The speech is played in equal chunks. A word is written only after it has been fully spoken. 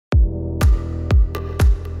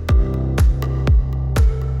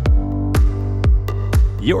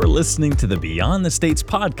You're listening to the Beyond the States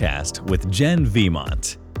podcast with Jenn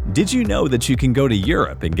Vimont. Did you know that you can go to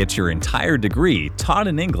Europe and get your entire degree taught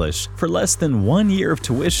in English for less than 1 year of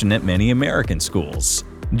tuition at many American schools?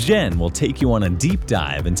 Jenn will take you on a deep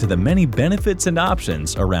dive into the many benefits and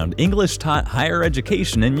options around English-taught higher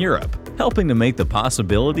education in Europe, helping to make the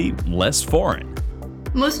possibility less foreign.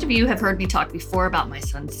 Most of you have heard me talk before about my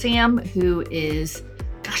son Sam, who is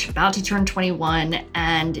about to turn 21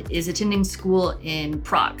 and is attending school in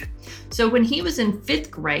Prague. So when he was in 5th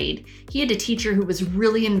grade, he had a teacher who was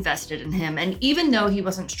really invested in him. And even though he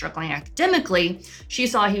wasn't struggling academically, she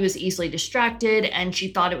saw he was easily distracted and she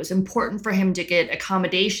thought it was important for him to get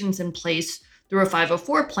accommodations in place through a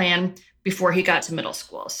 504 plan before he got to middle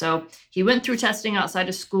school. So he went through testing outside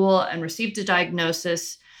of school and received a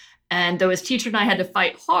diagnosis. And though his teacher and I had to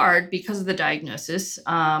fight hard because of the diagnosis,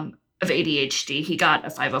 of ADHD, he got a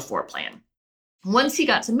 504 plan. Once he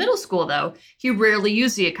got to middle school, though, he rarely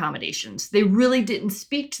used the accommodations. They really didn't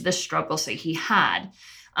speak to the struggles that he had.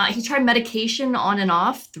 He tried medication on and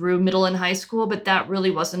off through middle and high school, but that really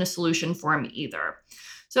wasn't a solution for him either.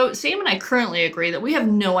 So Sam and I currently agree that we have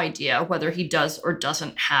no idea whether he does or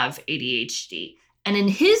doesn't have ADHD. And in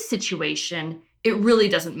his situation, it really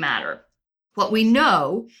doesn't matter. What we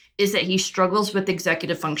know is that he struggles with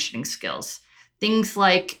executive functioning skills. Things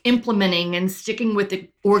like implementing and sticking with the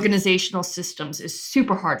organizational systems is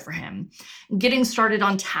super hard for him. Getting started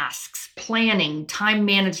on tasks, planning, time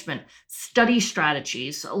management, study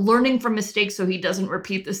strategies, learning from mistakes so he doesn't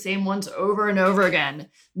repeat the same ones over and over again.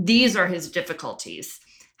 These are his difficulties.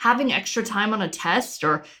 Having extra time on a test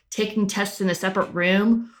or taking tests in a separate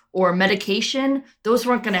room or medication, those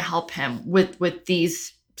weren't going to help him with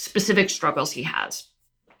these specific struggles he has.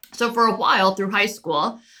 So for a while through high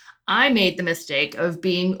school, I made the mistake of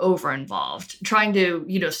being over-involved, trying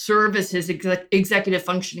to, serve as his executive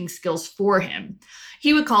functioning skills for him.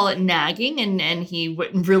 He would call it nagging, and he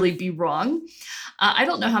wouldn't really be wrong. I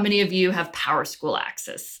don't know how many of you have PowerSchool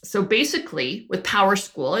access. So basically, with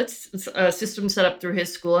PowerSchool, it's a system set up through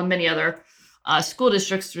his school and many other school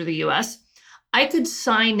districts through the U.S. I could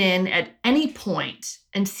sign in at any point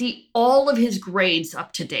and see all of his grades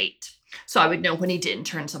up to date. So I would know when he didn't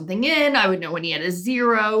turn something in. I would know when he had a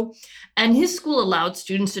 0. And his school allowed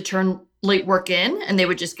students to turn late work in, and they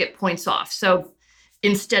would just get points off. So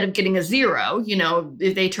instead of getting a 0,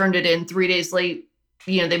 if they turned it in 3 days late,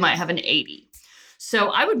 they might have an 80. So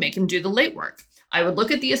I would make him do the late work. I would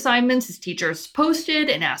look at the assignments his teachers posted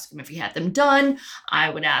and ask him if he had them done. I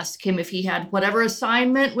would ask him if he had whatever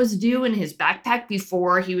assignment was due in his backpack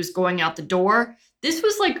before he was going out the door. This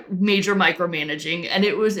was like major micromanaging, and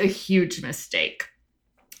it was a huge mistake.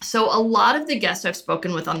 So a lot of the guests I've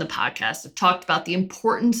spoken with on the podcast have talked about the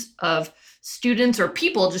importance of students or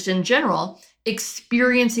people just in general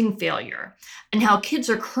experiencing failure and how kids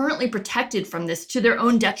are currently protected from this to their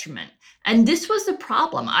own detriment. And this was the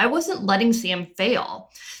problem. I wasn't letting Sam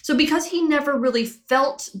fail. So because he never really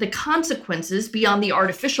felt the consequences beyond the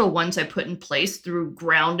artificial ones I put in place through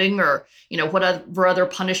grounding or, whatever other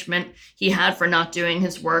punishment he had for not doing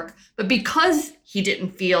his work, but because he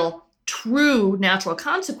didn't feel true natural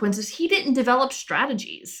consequences, he didn't develop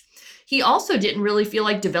strategies. He also didn't really feel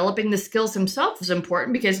like developing the skills himself was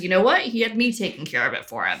important because you know what? He had me taking care of it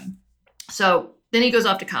for him. So then he goes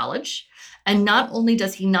off to college. And not only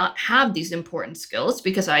does he not have these important skills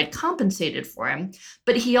because I had compensated for him,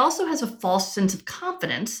 but he also has a false sense of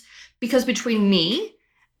confidence because between me,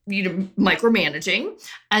 micromanaging,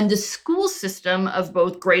 and the school system of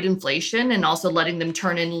both grade inflation and also letting them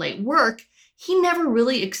turn in late work, he never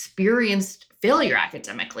really experienced failure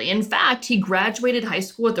academically. In fact, he graduated high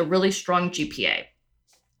school with a really strong GPA.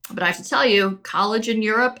 But I have to tell you, college in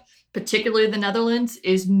Europe, particularly the Netherlands,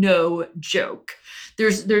 is no joke.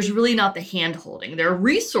 There's really not the hand-holding. There are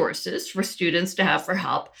resources for students to have for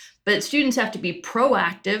help, but students have to be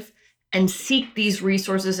proactive and seek these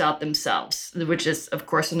resources out themselves, which is, of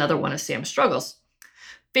course, another one of Sam's struggles.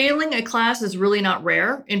 Failing a class is really not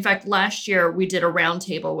rare. In fact, last year, we did a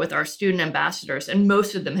roundtable with our student ambassadors, and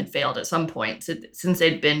most of them had failed at some point since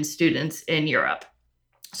they'd been students in Europe.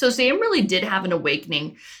 So Sam really did have an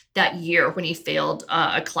awakening that year when he failed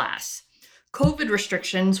a class. COVID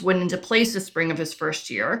restrictions went into place the spring of his first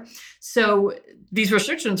year. So these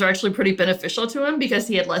restrictions are actually pretty beneficial to him because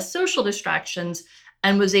he had less social distractions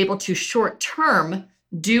and was able to short-term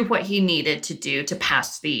do what he needed to do to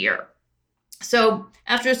pass the year. So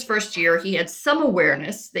after his first year, he had some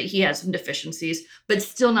awareness that he had some deficiencies, but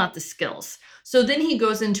still not the skills. So then he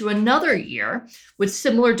goes into another year with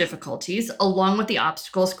similar difficulties, along with the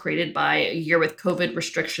obstacles created by a year with COVID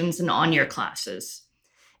restrictions and on-year classes.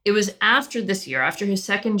 It was after this year, after his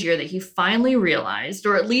second year, that he finally realized,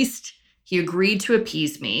 or at least he agreed to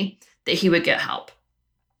appease me, that he would get help.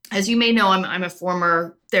 As you may know, I'm a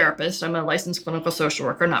former therapist. I'm a licensed clinical social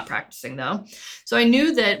worker, not practicing though. So I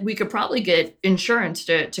knew that we could probably get insurance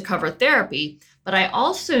to cover therapy, but I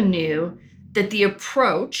also knew that the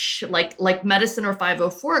approach, like medicine or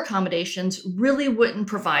 504 accommodations, really wouldn't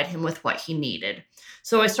provide him with what he needed.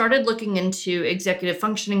 So I started looking into executive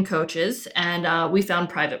functioning coaches, and we found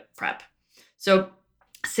private prep. So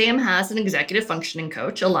Sam has an executive functioning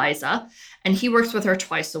coach, Eliza, and he works with her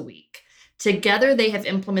twice a week. Together, they have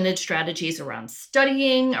implemented strategies around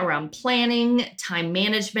studying, around planning, time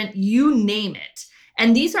management, you name it.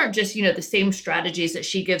 And these aren't just, the same strategies that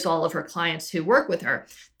she gives all of her clients who work with her.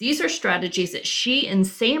 These are strategies that she and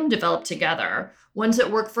Sam developed together, ones that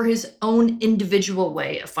work for his own individual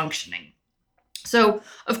way of functioning. So,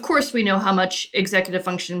 of course, we know how much executive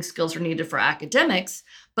functioning skills are needed for academics,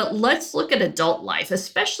 but let's look at adult life,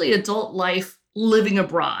 especially adult life living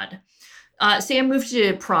abroad. Sam moved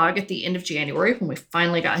to Prague at the end of January when we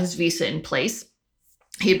finally got his visa in place.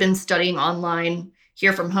 He'd been studying online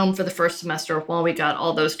here from home for the first semester while we got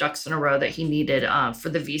all those ducks in a row that he needed for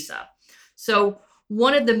the visa. So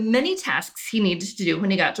one of the many tasks he needed to do when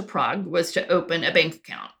he got to Prague was to open a bank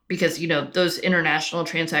account because, those international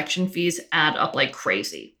transaction fees add up like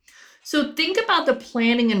crazy. So think about the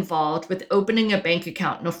planning involved with opening a bank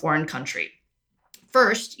account in a foreign country.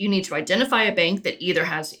 First, you need to identify a bank that either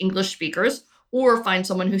has English speakers or find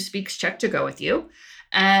someone who speaks Czech to go with you.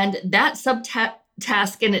 And that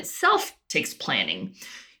task in itself takes planning.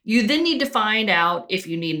 You then need to find out if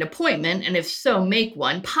you need an appointment, and if so, make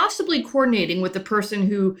one, possibly coordinating with the person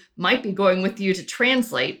who might be going with you to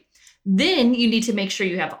translate. Then you need to make sure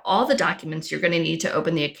you have all the documents you're going to need to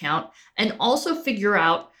open the account, and also figure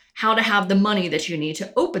out how to have the money that you need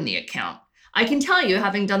to open the account. I can tell you,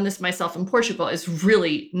 having done this myself in Portugal, is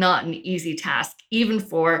really not an easy task, even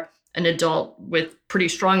for an adult with pretty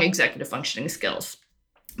strong executive functioning skills.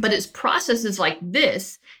 But it's processes like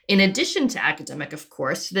this, in addition to academic, of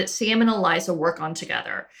course, that Sam and Eliza work on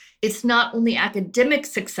together. It's not only academic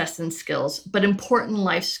success and skills, but important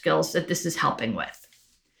life skills that this is helping with.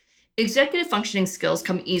 Executive functioning skills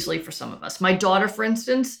come easily for some of us. My daughter, for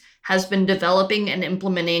instance, has been developing and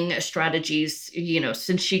implementing strategies,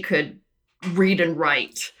 since she could read and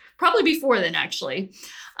write, probably before then, actually.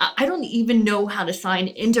 I don't even know how to sign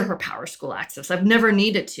into her PowerSchool Access. I've never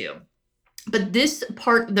needed to. But this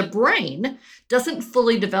part of the brain doesn't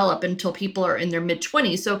fully develop until people are in their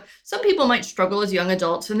mid-20s. So some people might struggle as young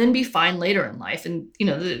adults and then be fine later in life and,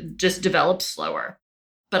 just develop slower.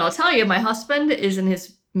 But I'll tell you, my husband is in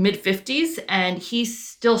his mid-50s and he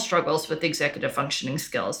still struggles with executive functioning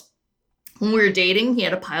skills. When we were dating, he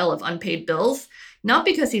had a pile of unpaid bills, not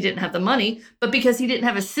because he didn't have the money, but because he didn't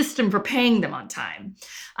have a system for paying them on time.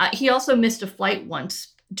 He also missed a flight once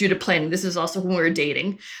due to planning. This is also when we were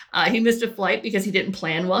dating. He missed a flight because he didn't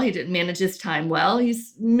plan well. He didn't manage his time well.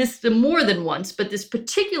 He's missed them more than once, but this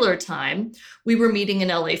particular time we were meeting in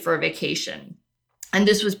LA for a vacation. And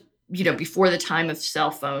this was, before the time of cell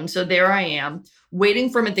phones. So there I am waiting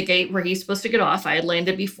for him at the gate where he's supposed to get off. I had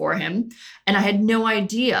landed before him and I had no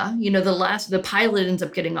idea, the pilot ends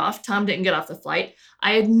up getting off. Tom didn't get off the flight.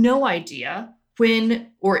 I had no idea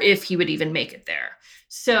when or if he would even make it there.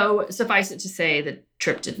 So suffice it to say, the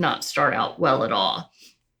trip did not start out well at all.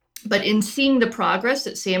 But in seeing the progress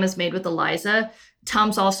that Sam has made with Eliza,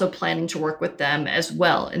 Tom's also planning to work with them as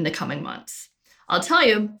well in the coming months. I'll tell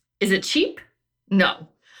you, is it cheap? No.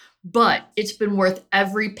 But it's been worth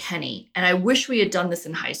every penny, and I wish we had done this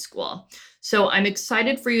in high school. So I'm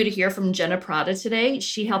excited for you to hear from Jenna Prada today.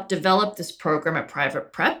 She helped develop this program at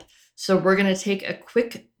Private Prep. So we're going to take a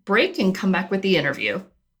quick break and come back with the interview.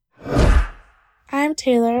 I'm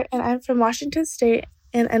Taylor, and I'm from Washington State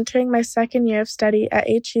and entering my second year of study at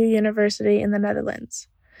HU University in the Netherlands.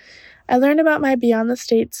 I learned about my Beyond the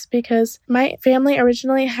States because my family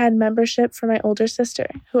originally had membership for my older sister,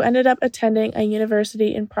 who ended up attending a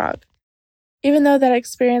university in Prague. Even though that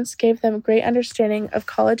experience gave them a great understanding of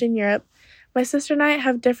college in Europe, my sister and I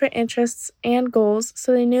have different interests and goals,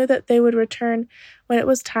 so they knew that they would return when it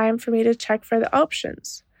was time for me to check for the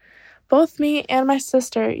options. Both me and my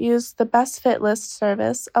sister used the Best Fit List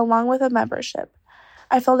service along with a membership.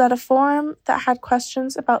 I filled out a form that had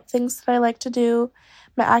questions about things that I like to do,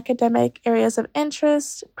 my academic areas of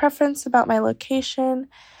interest, preference about my location,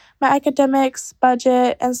 my academics,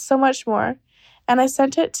 budget, and so much more, and I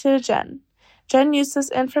sent it to Jenn. Jenn used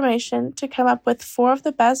this information to come up with 4 of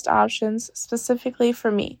the best options specifically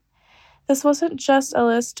for me. This wasn't just a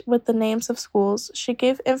list with the names of schools. She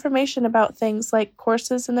gave information about things like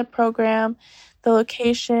courses in the program, the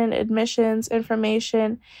location, admissions,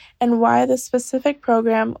 information, and why the specific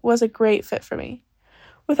program was a great fit for me.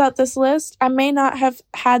 Without this list, I may not have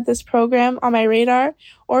had this program on my radar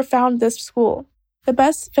or found this school. The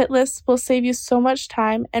best fit list will save you so much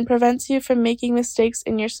time and prevents you from making mistakes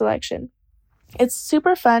in your selection. It's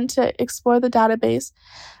super fun to explore the database,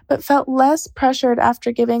 but felt less pressured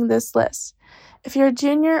after giving this list. If you're a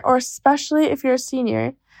junior, or especially if you're a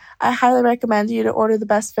senior, I highly recommend you to order the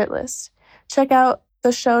best fit list. Check out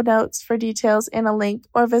the show notes for details and a link,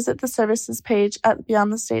 or visit the services page at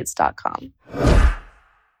beyondthestates.com.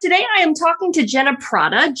 Today, I am talking to Jenna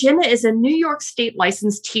Prada. Jenna is a New York State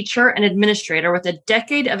licensed teacher and administrator with a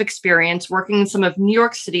decade of experience working in some of New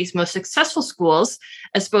York City's most successful schools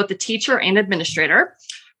as both a teacher and administrator.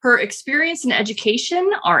 Her experience in education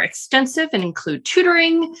are extensive and include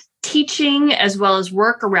tutoring, teaching, as well as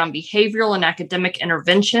work around behavioral and academic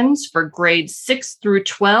interventions for grades 6 through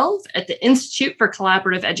 12 at the Institute for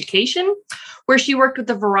Collaborative Education, where she worked with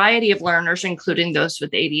a variety of learners, including those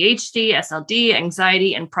with ADHD, SLD,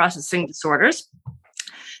 anxiety, and processing disorders.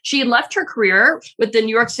 She left her career with the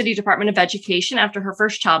New York City Department of Education after her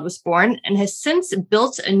first child was born and has since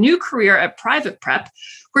built a new career at Private Prep,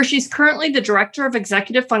 where she's currently the Director of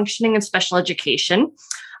Executive Functioning and Special Education.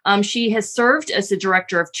 She has served as the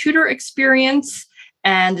Director of Tutor Experience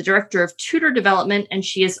and the Director of Tutor Development, and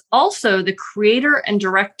she is also the creator and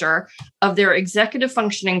director of their Executive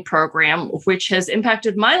Functioning program, which has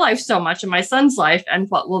impacted my life so much and my son's life, and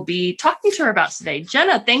what we'll be talking to her about today.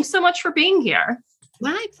 Jenna, thanks so much for being here.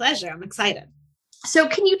 My pleasure. I'm excited. So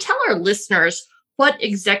can you tell our listeners what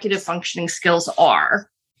executive functioning skills are?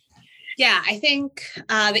 Yeah, I think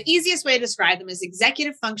the easiest way to describe them is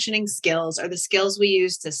executive functioning skills are the skills we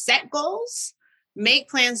use to set goals, make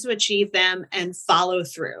plans to achieve them, and follow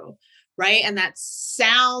through, right? And that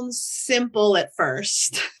sounds simple at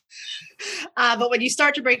first, but when you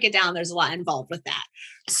start to break it down, there's a lot involved with that.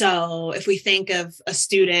 So if we think of a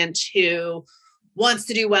student who wants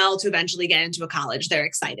to do well to eventually get into a college they're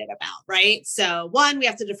excited about, right? So one, we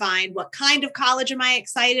have to define what kind of college am I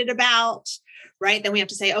excited about, right? Then we have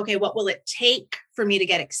to say, okay, what will it take for me to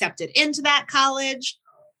get accepted into that college?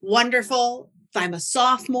 Wonderful. If I'm a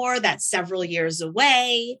sophomore, that's several years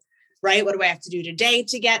away, right? What do I have to do today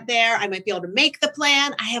to get there? I might be able to make the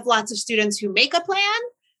plan. I have lots of students who make a plan,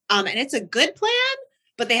 and it's a good plan,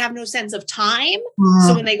 but they have no sense of time.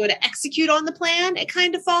 So when they go to execute on the plan, it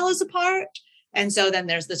kind of falls apart. And so then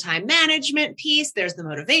there's the time management piece, there's the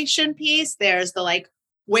motivation piece, there's the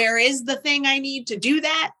where is the thing I need to do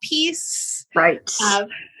that piece? Right. So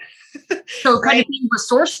kind of being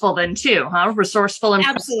resourceful then too, huh? Resourceful. And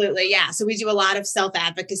absolutely. Yeah. So we do a lot of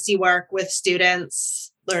self-advocacy work with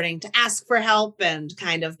students, learning to ask for help and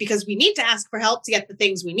kind of, because we need to ask for help to get the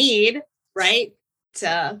things we need, right?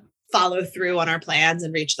 To follow through on our plans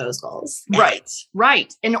and reach those goals. Yeah.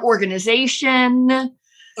 Right. And organization,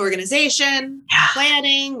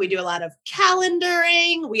 planning. We do a lot of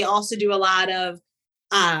calendaring. We also do a lot of,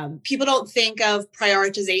 people don't think of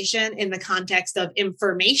prioritization in the context of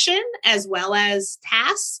information as well as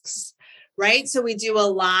tasks, right? So we do a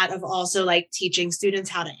lot of also teaching students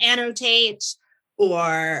how to annotate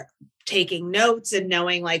or taking notes and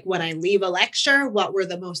knowing when I leave a lecture, what were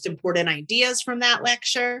the most important ideas from that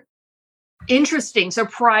lecture. Interesting. So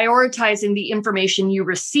prioritizing the information you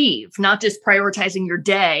receive, not just prioritizing your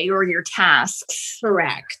day or your tasks.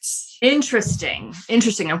 Correct. Interesting.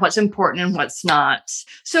 And what's important and what's not.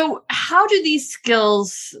 So how do these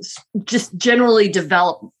skills just generally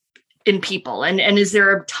develop in people? And is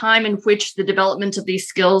there a time in which the development of these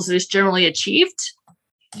skills is generally achieved?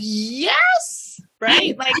 Yes.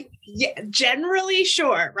 Right. Generally,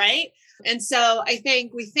 sure. Right. And so I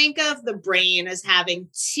think we think of the brain as having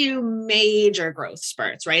two major growth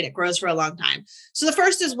spurts, right? It grows for a long time. So the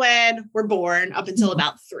first is when we're born up until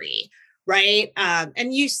about 3, right?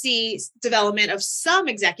 And you see development of some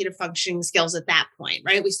executive functioning skills at that point,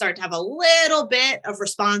 right? We start to have a little bit of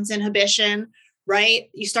response inhibition, right?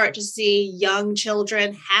 You start to see young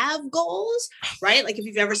children have goals, right? If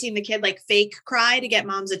you've ever seen the kid fake cry to get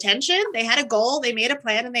mom's attention, they had a goal, they made a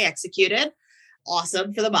plan and they executed.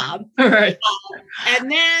 Awesome for the mom. All right. And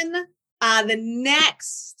then the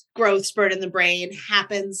next growth spurt in the brain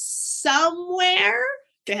happens somewhere.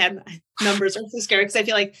 Go ahead. Numbers are so scary because I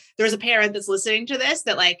feel like there's a parent that's listening to this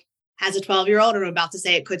that has a 12-year-old and I'm about to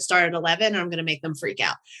say it could start at 11 and I'm going to make them freak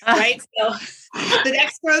out. Right. So the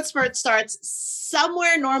next growth spurt starts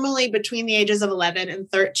somewhere normally between the ages of 11 and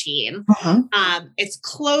 13. It's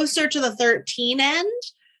closer to the 13 end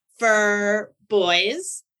for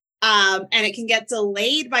boys. And it can get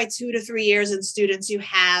delayed by 2 to 3 years in students who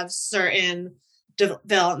have certain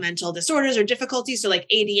developmental disorders or difficulties. So like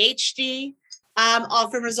ADHD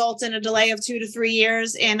often results in a delay of 2 to 3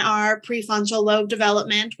 years in our prefrontal lobe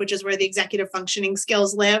development, which is where the executive functioning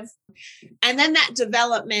skills live. And then that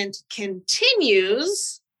development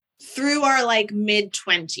continues through our like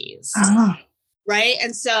mid-20s, right?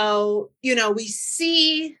 And so, we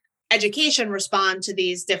see education respond to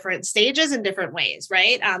these different stages in different ways,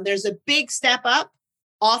 right? There's a big step up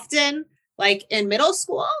often like in middle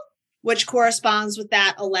school, which corresponds with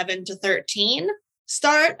that 11 to 13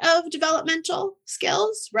 start of developmental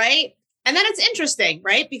skills, right? And then it's interesting,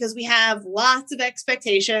 right? Because we have lots of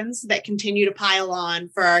expectations that continue to pile on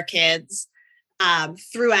for our kids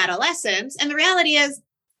through adolescence. And the reality is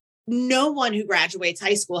no one who graduates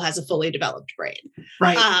high school has a fully developed brain.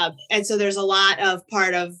 Right. And so there's a lot of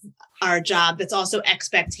part of our job that's also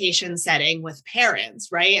expectation setting with parents,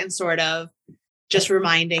 right? And sort of just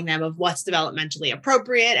reminding them of what's developmentally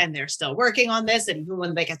appropriate, and they're still working on this. And even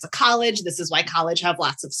when they get to college, this is why college have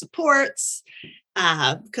lots of supports,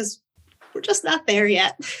 because we're just not there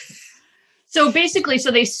yet. So basically,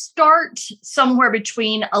 they start somewhere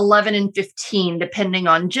between 11 and 15, depending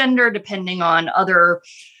on gender, depending on other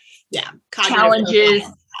challenges,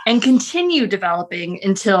 and continue developing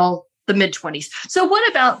until the mid-20s. So what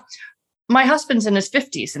about my husband's in his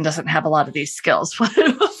 50s and doesn't have a lot of these skills?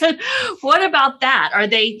 What about that? Are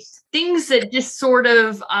they things that just sort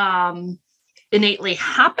of innately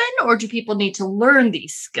happen, or do people need to learn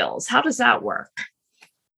these skills? How does that work?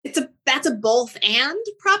 That's a both and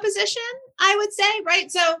proposition, I would say, right?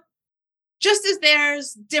 So just as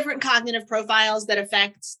there's different cognitive profiles that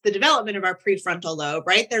affect the development of our prefrontal lobe,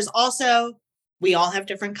 right? There's also, we all have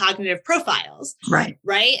different cognitive profiles. Right.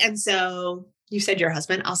 Right. And so you said your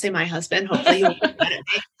husband, I'll say my husband, hopefully he'll look at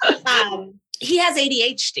it. He has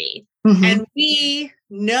ADHD, and we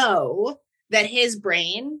know that his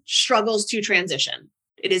brain struggles to transition.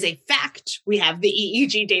 It is a fact. We have the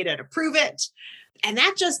EEG data to prove it. And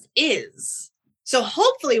that just is. So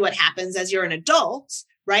hopefully what happens as you're an adult,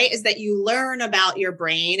 right, is that you learn about your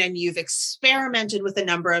brain and you've experimented with a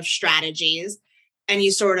number of strategies and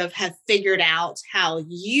you sort of have figured out how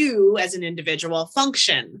you as an individual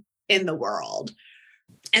function in the world.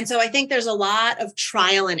 And so I think there's a lot of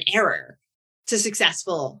trial and error to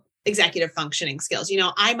successful executive functioning skills.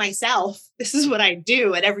 I myself, this is what I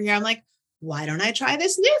do. And every year I'm like, why don't I try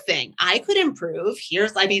this new thing? I could improve.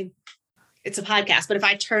 It's a podcast, but if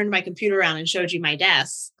I turned my computer around and showed you my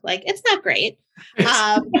desk, like, it's not great.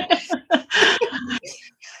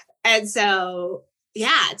 And so,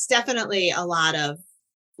 it's definitely a lot of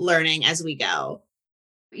learning as we go.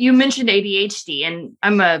 You mentioned ADHD, and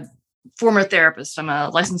I'm a former therapist. I'm a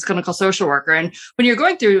licensed clinical social worker. And when you're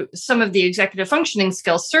going through some of the executive functioning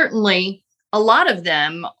skills, certainly a lot of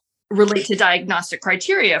them relate to diagnostic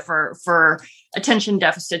criteria for attention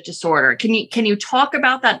deficit disorder. Can you talk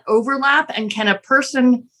about that overlap, and can a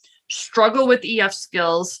person struggle with EF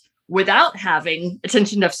skills without having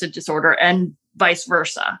attention deficit disorder and vice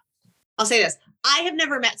versa? I'll say this. I have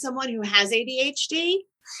never met someone who has ADHD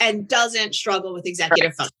and doesn't struggle with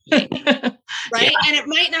executive functioning, right? Yeah. And it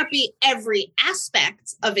might not be every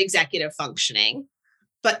aspect of executive functioning,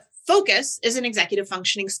 but focus is an executive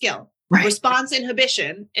functioning skill. Right. Response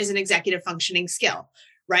inhibition is an executive functioning skill,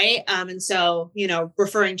 right? And so,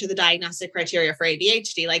 referring to the diagnostic criteria for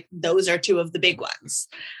ADHD, like those are two of the big ones.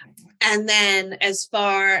 And then as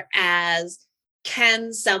far as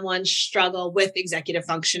can someone struggle with executive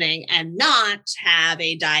functioning and not have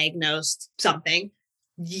a diagnosed something?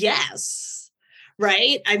 Yes,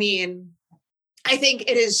 right? I mean, I think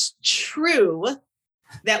it is true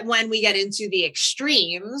that when we get into the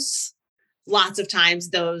extremes, lots of times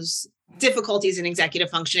those difficulties in executive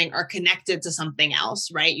functioning are connected to something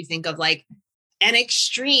else, right? You think of like an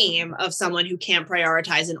extreme of someone who can't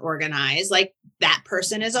prioritize and organize, like that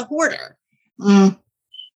person is a hoarder.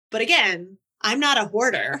 But again, I'm not a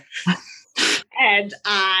hoarder. And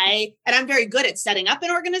I'm very good at setting up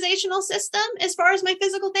an organizational system as far as my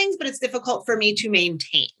physical things, but it's difficult for me to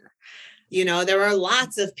maintain. There are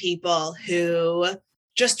lots of people who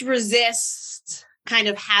just resist kind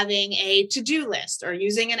of having a to-do list or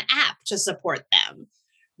using an app to support them,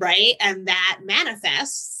 right? And that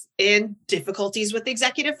manifests in difficulties with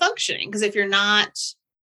executive functioning. Because if you're not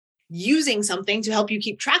using something to help you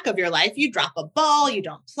keep track of your life, you drop a ball, you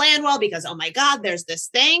don't plan well because, oh my God, there's this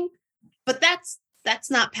thing. But that's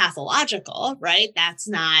not pathological, right? That's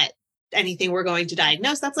not anything we're going to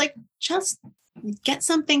diagnose. That's like, just get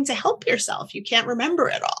something to help yourself. You can't remember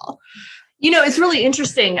it all. It's really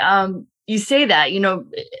interesting. You say that,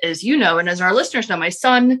 as you know, and as our listeners know, my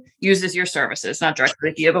son uses your services, not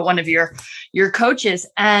directly with you, but one of your coaches.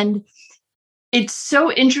 And it's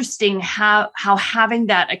so interesting how having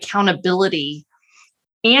that accountability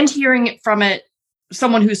and hearing it from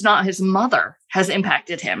someone who's not his mother has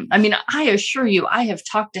impacted him. I mean, I assure you, I have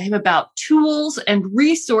talked to him about tools and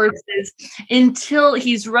resources until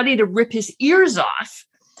he's ready to rip his ears off.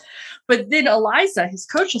 But then Eliza, his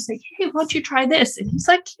coach, will say, hey, why don't you try this? And he's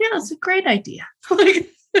like, yeah, it's a great idea.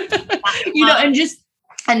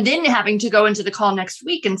 And then having to go into the call next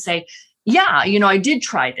week and say, yeah, I did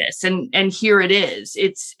try this and here it is.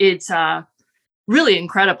 It's really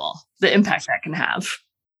incredible, the impact that can have.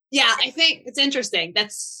 Yeah, I think it's interesting.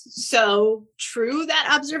 That's so true, that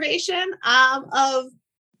observation of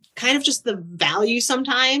kind of just the value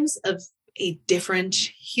sometimes of a different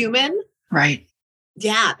human. Right.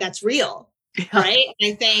 Yeah, that's real. Yeah. Right.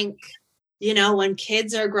 I think, when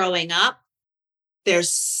kids are growing up,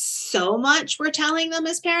 there's so much we're telling them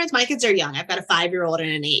as parents. My kids are young. I've got a 5-year-old and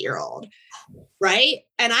an 8-year-old. Right.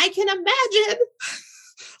 And I can imagine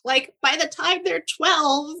like by the time they're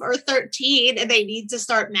 12 or 13 and they need to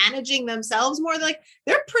start managing themselves more,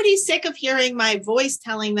 they're pretty sick of hearing my voice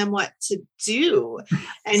telling them what to do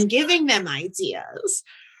and giving them ideas.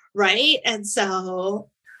 Right. And so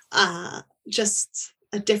just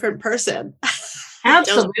a different person.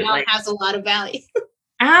 Absolutely. Has a lot of value.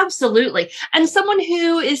 Absolutely. And someone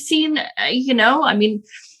who is seen,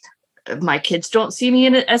 my kids don't see me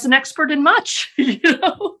as an expert in much,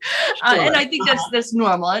 Sure. And I think that's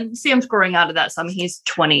normal. And Sam's growing out of that some. He's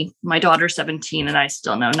 20, my daughter's 17, and I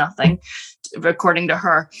still know nothing, according to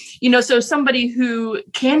her. So somebody who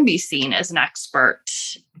can be seen as an expert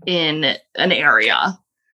in an area.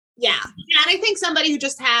 Yeah. And I think somebody who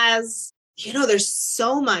just has, there's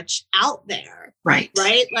so much out there. Right.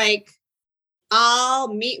 Right. Like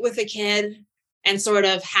I'll meet with a kid and sort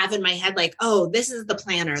of have in my head, like, oh, this is the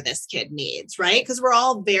planner this kid needs, right? Because we're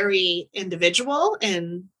all very individual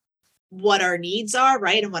in what our needs are,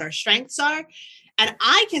 right? And what our strengths are. And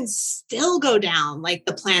I can still go down like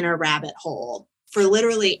the planner rabbit hole for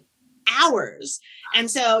literally hours. And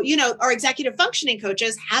so, our executive functioning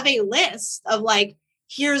coaches have a list of like,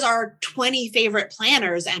 here's our 20 favorite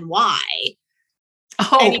planners and why.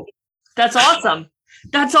 Oh, that's awesome.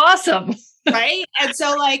 That's awesome. Right. And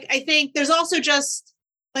so I think there's also just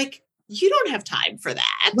you don't have time for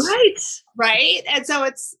that. Right. Right. And so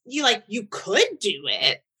it's you could do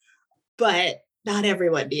it, but not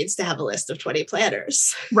everyone needs to have a list of 20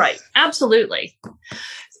 planners. Right. Absolutely.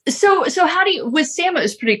 So how with Sam, it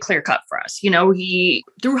was pretty clear cut for us. He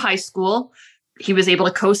through high school, he was able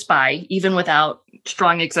to coast by even without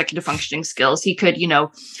strong executive functioning skills. He could,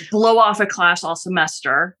 blow off a class all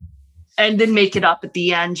semester and then make it up at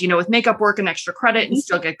the end, with makeup work and extra credit and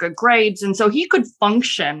still get good grades. And so he could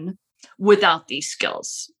function without these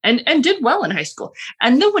skills and did well in high school.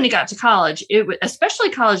 And then when he got to college, especially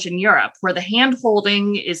college in Europe, where the hand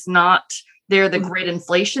holding is not there, the grade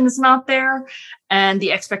inflation is not there, and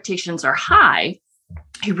the expectations are high,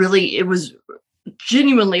 it was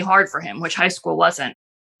genuinely hard for him, which high school wasn't.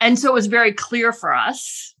 And so it was very clear for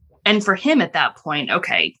us and for him at that point,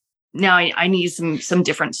 okay, now I need some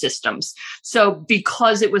different systems. So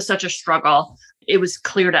because it was such a struggle, it was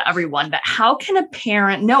clear to everyone. But how can a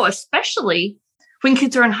parent know, especially when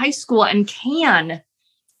kids are in high school and can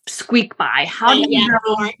squeak by? How do you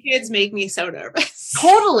know? Our kids make me so nervous.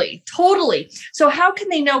 Totally. So how can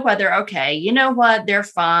they know whether, okay, you know what, they're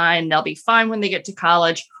fine. They'll be fine when they get to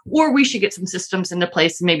college, or we should get some systems into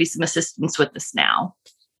place and maybe some assistance with this now?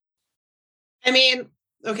 I mean,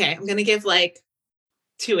 okay, I'm going to give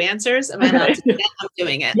 2 answers. Am I allowed to do that? I'm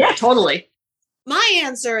doing it. Yeah, totally. My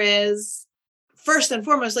answer is, first and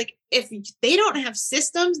foremost, if they don't have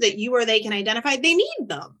systems that you or they can identify, they need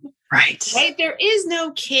them. Right. There is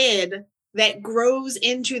no kid that grows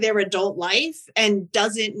into their adult life and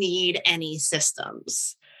doesn't need any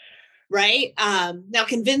systems. Right. Now,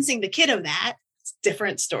 convincing the kid of that, it's a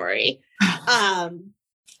different story.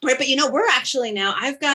 Right. But we're actually now, I've got